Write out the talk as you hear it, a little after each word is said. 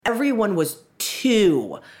Everyone was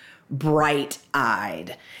too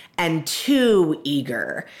bright-eyed and too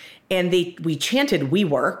eager. And we chanted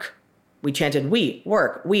WeWork. We chanted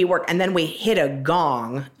WeWork, and then we hit a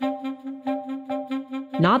gong.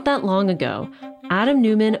 Not that long ago, Adam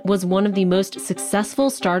Neumann was one of the most successful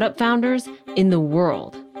startup founders in the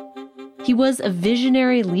world. He was a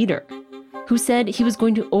visionary leader who said he was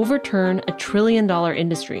going to overturn a $1 trillion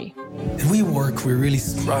industry. At WeWork, we really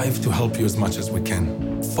strive to help you as much as we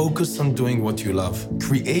can. Focus on doing what you love.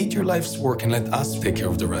 Create your life's work and let us take care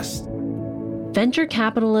of the rest. Venture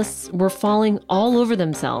capitalists were falling all over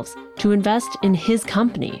themselves to invest in his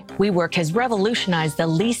company. WeWork has revolutionized the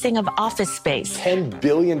leasing of office space. $10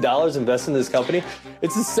 billion invested in this company.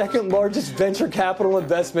 It's the second largest venture capital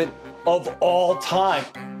investment of all time.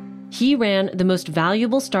 He ran the most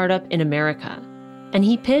valuable startup in America, and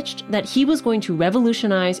he pitched that he was going to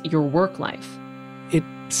revolutionize your work life. It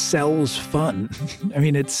sells fun. I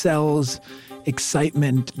mean, it sells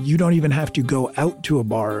excitement. You don't even have to go out to a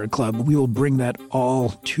bar or a club. We will bring that all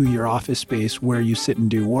to your office space where you sit and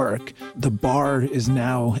do work. The bar is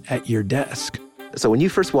now at your desk. So when you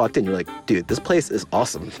first walked in, you're like, dude, this place is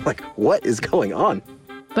awesome. Like, what is going on?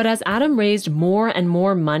 But as Adam raised more and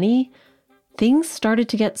more money, things started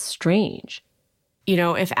to get strange. You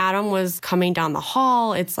know, if Adam was coming down the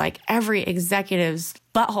hall, it's like every executive's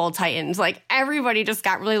butthole tightens. Like everybody just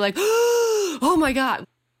got really like, oh my God.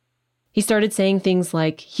 He started saying things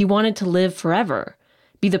like he wanted to live forever,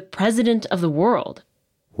 be the president of the world.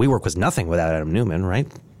 WeWork was nothing without Adam Neumann, right?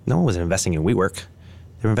 No one was investing in WeWork.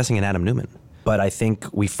 They were investing in Adam Neumann. But I think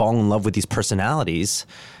we fall in love with these personalities,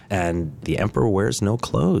 and the emperor wears no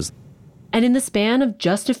clothes. And in the span of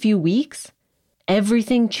just a few weeks,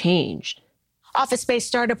 everything changed. Office space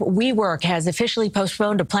startup WeWork has officially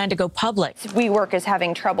postponed a plan to go public. WeWork is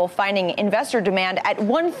having trouble finding investor demand at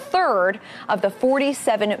 1/3 of the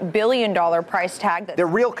 $47 billion price tag. The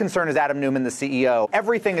real concern is Adam Neumann, the CEO.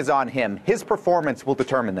 Everything is on him. His performance will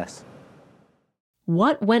determine this.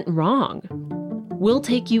 What went wrong? We'll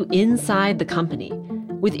take you inside the company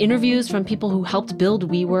with interviews from people who helped build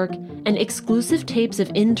WeWork and exclusive tapes of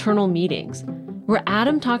internal meetings where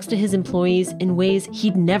Adam talks to his employees in ways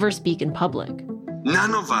he'd never speak in public.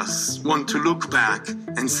 None of us want to look back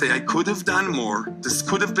and say, I could have done more. This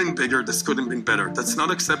could have been bigger. This could have been better. That's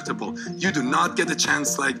not acceptable. You do not get a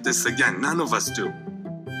chance like this again. None of us do.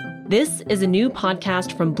 This is a new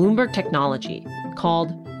podcast from Bloomberg Technology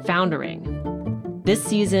called Foundering. This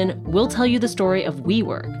season, we'll tell you the story of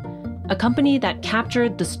WeWork, a company that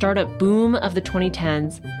captured the startup boom of the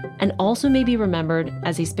 2010s and also may be remembered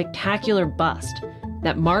as a spectacular bust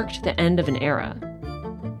that marked the end of an era.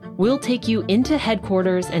 We'll take you into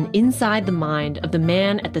headquarters and inside the mind of the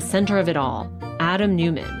man at the center of it all, Adam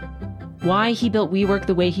Neumann. Why he built WeWork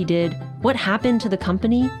the way he did, what happened to the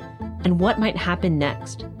company, and what might happen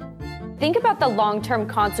next. Think about the long-term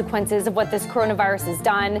consequences of what this coronavirus has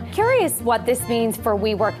done. Curious what this means for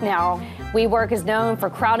WeWork now. WeWork is known for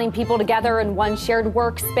crowding people together in one shared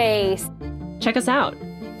workspace. Check us out.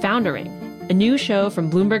 Foundering, a new show from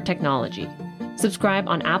Bloomberg Technology. Subscribe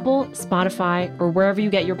on Apple, Spotify, or wherever you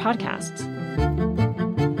get your podcasts.